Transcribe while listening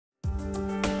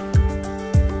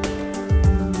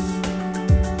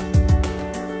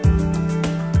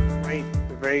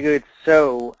Very good.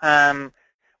 So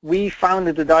we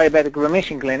founded the Diabetic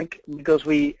Remission Clinic because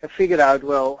we figured out,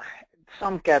 well,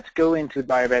 some cats go into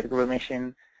diabetic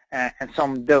remission and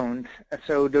some don't.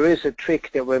 So there is a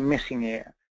trick that we're missing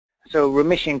here. So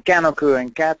remission can occur in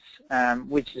cats,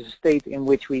 which is a state in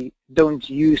which we don't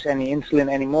use any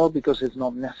insulin anymore because it's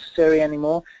not necessary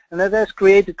anymore. And that has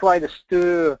created quite a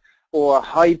stir or a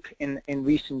hype in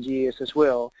recent years as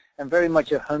well, and very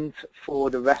much a hunt for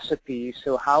the recipe.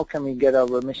 So how can we get our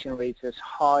remission rates as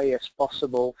high as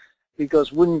possible?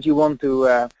 Because wouldn't you want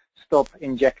to stop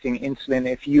injecting insulin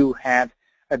if you had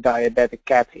a diabetic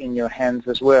cat in your hands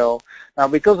as well? Now,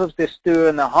 because of this stir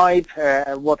and the hype,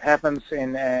 what happens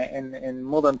in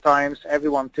modern times,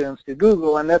 everyone turns to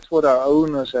Google, and that's what our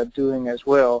owners are doing as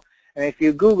well. And if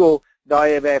you Google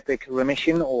diabetic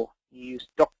remission, or you use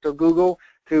Dr. Google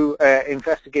to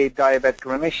investigate diabetic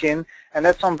remission, and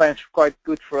that's sometimes quite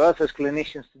good for us as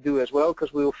clinicians to do as well,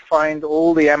 because we'll find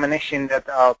all the ammunition that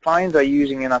our clients are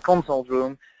using in our consult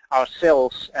room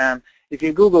ourselves. If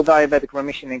you Google diabetic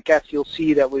remission in cats, you'll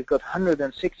see that we've got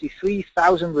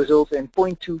 163,000 results in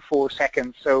 0.24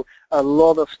 seconds. So a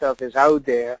lot of stuff is out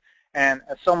there, and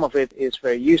some of it is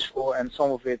very useful, and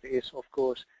some of it is, of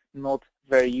course, not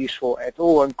very useful at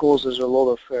all and causes a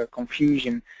lot of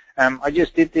confusion. I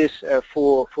just did this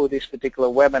for this particular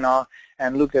webinar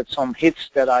and looked at some hits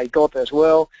that I got as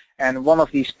well. And one of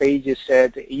these pages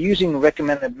said, using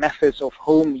recommended methods of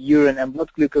home urine and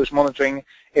blood glucose monitoring,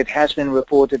 it has been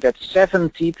reported that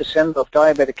 70% of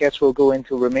diabetic cats will go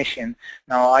into remission.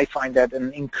 Now, I find that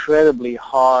an incredibly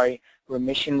high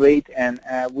remission rate, and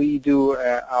we do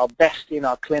our best in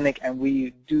our clinic, and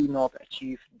we do not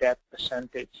achieve that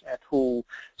percentage at all.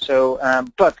 So,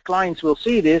 but clients will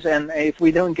see this, and if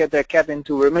we don't get their cat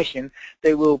into remission,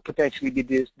 they will potentially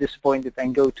be disappointed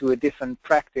and go to a different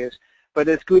practice. But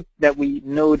it's good that we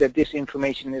know that this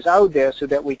information is out there so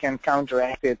that we can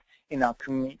counteract it in our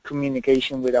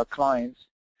communication with our clients.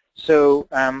 So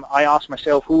I asked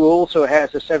myself, who also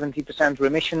has a 70%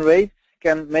 remission rate?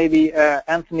 Can maybe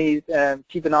Anthony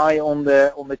keep an eye on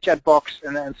the chat box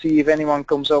and see if anyone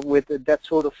comes up with that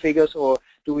sort of figures, or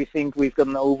do we think we've got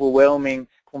an overwhelming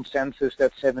consensus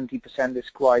that 70% is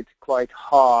quite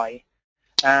high?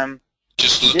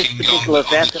 Just looking this particular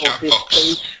vet on the of this box.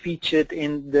 page featured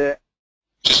in the.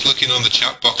 Just looking on the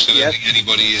chat box, I don't think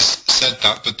anybody has said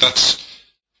that, but that's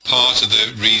part of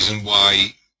the reason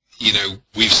why, you know,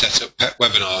 we've set up pet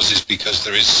webinars, is because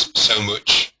there is so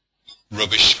much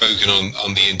rubbish spoken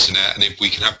on the internet, and if we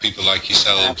can have people like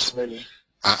yourselves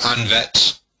and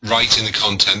vets writing the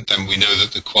content, then we know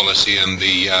that the quality and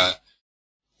the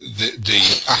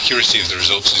accuracy of the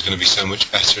results is going to be so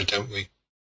much better, don't we?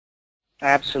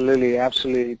 Absolutely,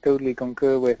 absolutely, totally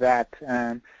concur with that.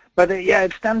 But yeah,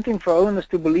 it's tempting for owners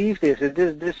to believe this.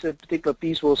 This particular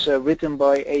piece was written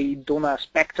by a Donna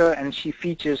Spector, and she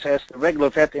features as the regular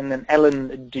vet in an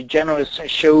Ellen DeGeneres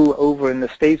show over in the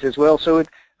States as well. So it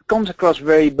comes across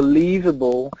very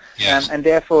believable, yes. And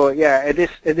therefore, yeah, it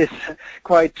is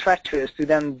quite treacherous to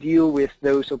then deal with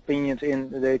those opinions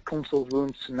in the consult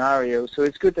room scenario. So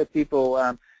it's good that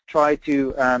people try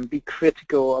to be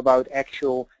critical about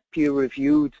actual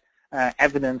peer-reviewed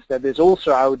evidence that is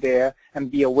also out there,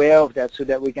 and be aware of that so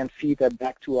that we can feed that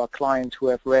back to our clients who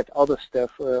have read other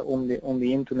stuff on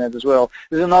the internet as well.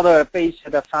 There's another page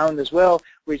that I found as well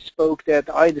which spoke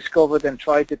that I discovered and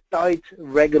tried a tight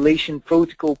regulation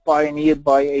protocol pioneered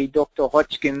by a Dr.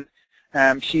 Hodgkin.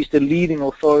 She's the leading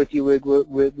authority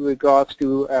with regards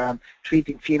to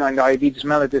treating feline diabetes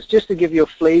mellitus. Just to give you a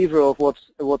flavor of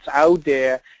what's out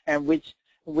there and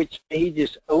which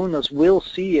pages owners will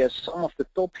see as some of the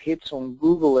top hits on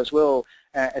Google as well,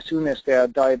 as soon as their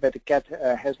diabetic cat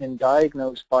has been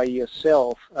diagnosed by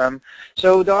yourself.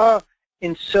 So there are,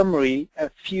 in summary, a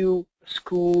few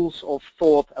schools of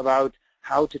thought about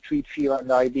how to treat feline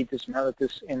diabetes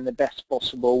mellitus in the best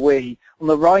possible way. On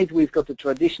the right, we've got the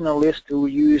traditionalist who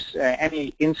use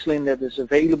any insulin that is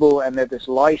available and that is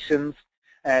licensed.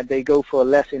 They go for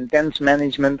less intense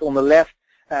management. On the left,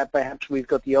 perhaps we've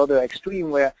got the other extreme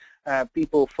where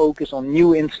people focus on new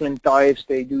insulin types.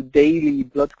 They do daily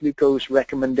blood glucose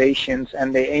recommendations,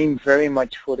 and they aim very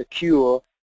much for the cure.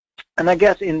 And I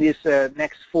guess in this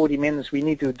next 40 minutes, we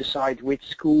need to decide which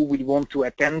school we want to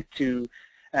attend to.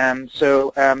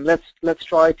 So let's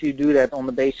try to do that on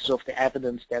the basis of the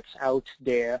evidence that's out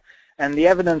there. And the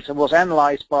evidence was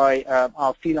analyzed by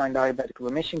our Feline Diabetic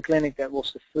Remission Clinic. That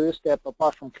was the first step.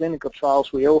 Apart from clinical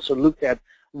trials, we also looked at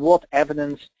what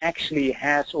evidence actually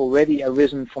has already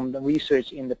arisen from the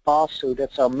research in the past. So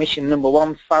that's our mission number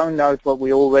one, found out what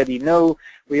we already know.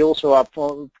 We also are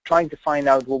trying to find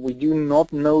out what we do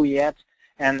not know yet,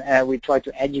 and we try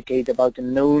to educate about the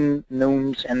known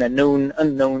knowns and the known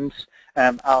unknowns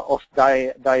of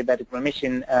diabetic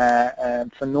remission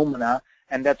phenomena.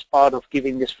 And that's part of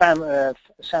giving this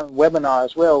webinar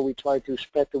as well. We try to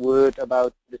spread the word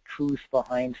about the truth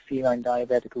behind feline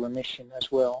diabetic remission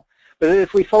as well. But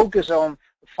if we focus on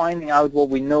finding out what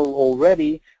we know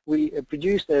already, we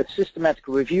produced a systematic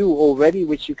review already,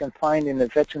 which you can find in the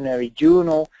veterinary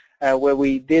journal, where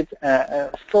we did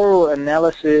a thorough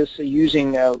analysis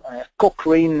using a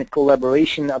Cochrane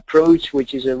collaboration approach,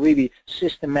 which is a really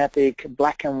systematic,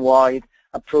 black and white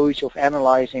approach of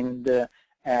analyzing the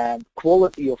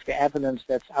quality of the evidence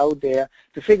that's out there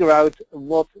to figure out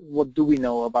what do we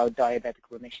know about diabetic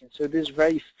remission. So this is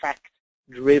very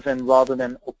fact-driven rather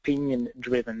than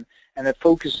opinion-driven, and it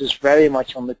focuses very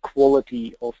much on the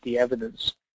quality of the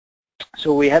evidence.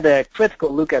 So we had a critical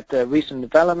look at the recent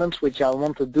developments, which I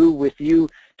want to do with you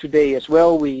today as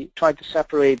well. We tried to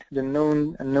separate the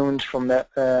known unknowns from the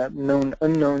known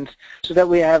unknowns so that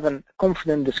we have a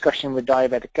confident discussion with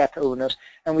diabetic cat owners,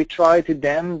 and we try to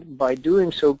then, by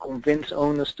doing so, convince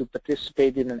owners to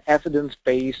participate in an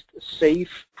evidence-based,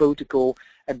 safe protocol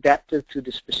adapted to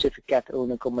the specific cat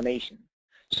owner combination.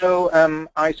 So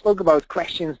I spoke about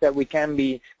questions that we can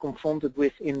be confronted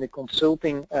with in the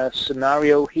consulting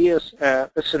scenario. Here's a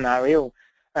scenario.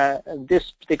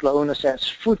 This particular owner says,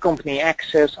 food company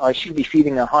X says I should be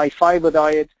feeding a high fiber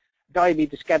diet.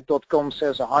 Diabetescat.com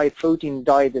says a high protein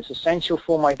diet is essential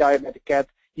for my diabetic cat.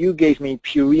 You gave me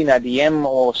Purina DM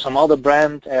or some other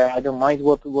brand. I don't mind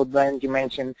what brand you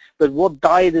mentioned, but what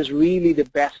diet is really the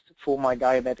best for my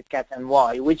diabetic cat and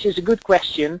why? Which is a good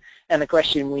question, and a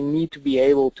question we need to be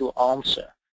able to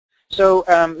answer. So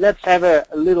let's have a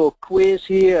little quiz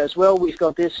here as well. We've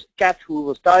got this cat who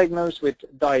was diagnosed with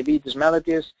diabetes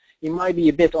mellitus. He might be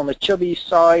a bit on the chubby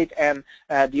side, and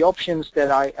the options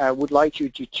that I would like you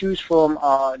to choose from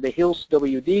are the Hills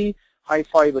WD, high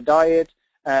fiber diet,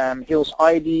 Hills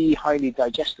ID, highly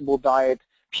digestible diet,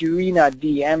 Purina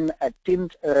DM, a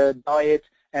tinned diet,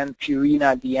 and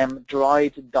Purina DM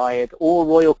dried diet, or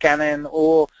Royal Canin,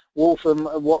 or Wolfram,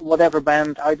 whatever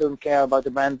brand. I don't care about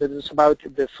the brand, but it's about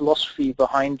the philosophy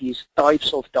behind these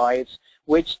types of diets.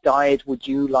 Which diet would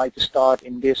you like to start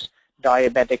in this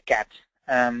diabetic cat?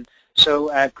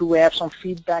 So could we have some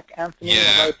feedback, Anthony,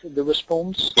 about the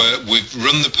response? Well, we've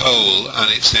run the poll,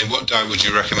 and it's saying, what diet would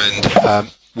you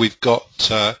recommend? We've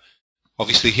got,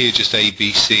 obviously here, just A,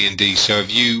 B, C, and D. So have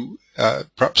you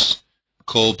perhaps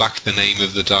call back the name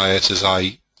of the diet as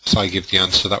I give the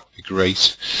answer? That would be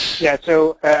great. Yeah,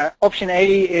 so option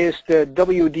A is the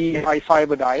WD high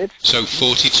fiber diet. So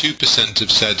 42%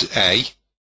 have said A.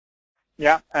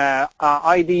 Yeah,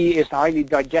 ID is the highly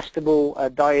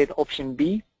digestible diet, option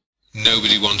B.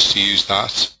 Nobody wants to use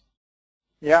that.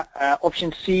 Yeah,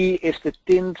 option C is the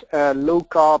tinned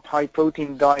low-carb,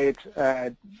 high-protein diet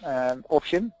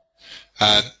option.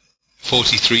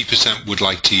 43% would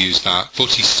like to use that.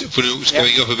 It's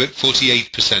going up a bit,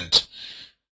 48%.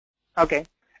 Okay,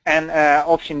 and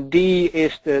option D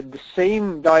is the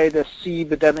same diet as C,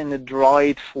 but then in a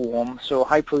dried form, so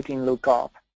high-protein, low-carb.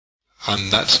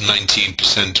 And that's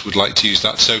 19% would like to use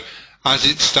that. So as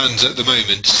it stands at the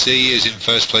moment, C is in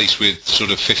first place with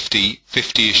sort of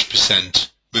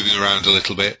 50-ish%, moving around a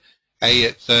little bit, A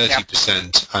at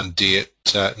 30%, and D at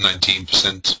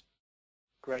 19%.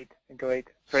 Great,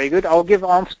 very good. I'll give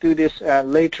answer to this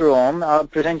later on. I'll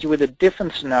present you with a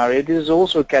different scenario. This is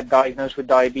also a cat diagnosed with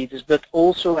diabetes, but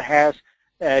also has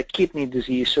kidney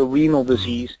disease, so renal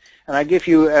disease. And I give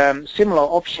you similar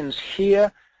options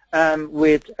here,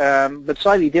 but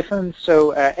slightly different.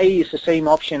 So A is the same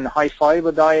option, high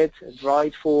fiber diet,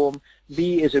 dried form.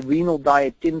 B is a renal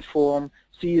diet, tinned form.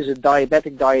 C is a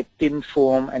diabetic diet, tinned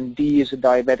form. And D is a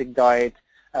diabetic diet,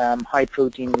 high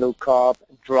protein, low carb,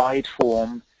 dried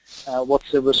form.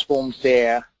 What's the response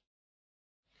there?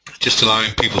 Just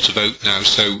allowing people to vote now.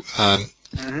 So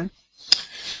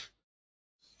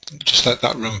just let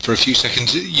that run for a few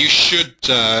seconds. You should,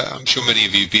 I'm sure many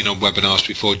of you have been on webinars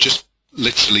before, just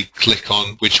literally click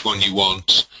on which one you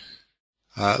want.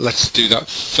 Let's do that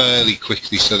fairly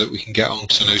quickly so that we can get on,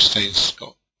 because I know Stain's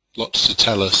got lots to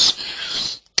tell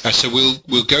us. So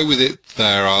we'll go with it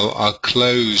there. I'll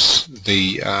close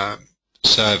the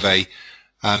survey.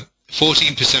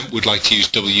 14% would like to use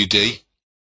WD.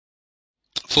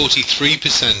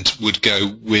 43% would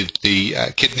go with the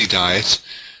kidney diet,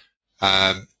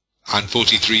 and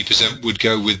 43% would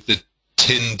go with the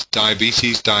tinned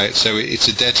diabetes diet. So it's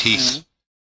a dead heat.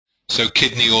 So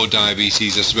kidney or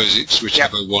diabetes, I suppose it's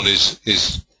whichever one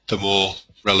is the more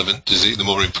relevant disease, the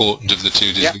more important of the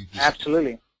two diseases. Yeah,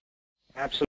 absolutely.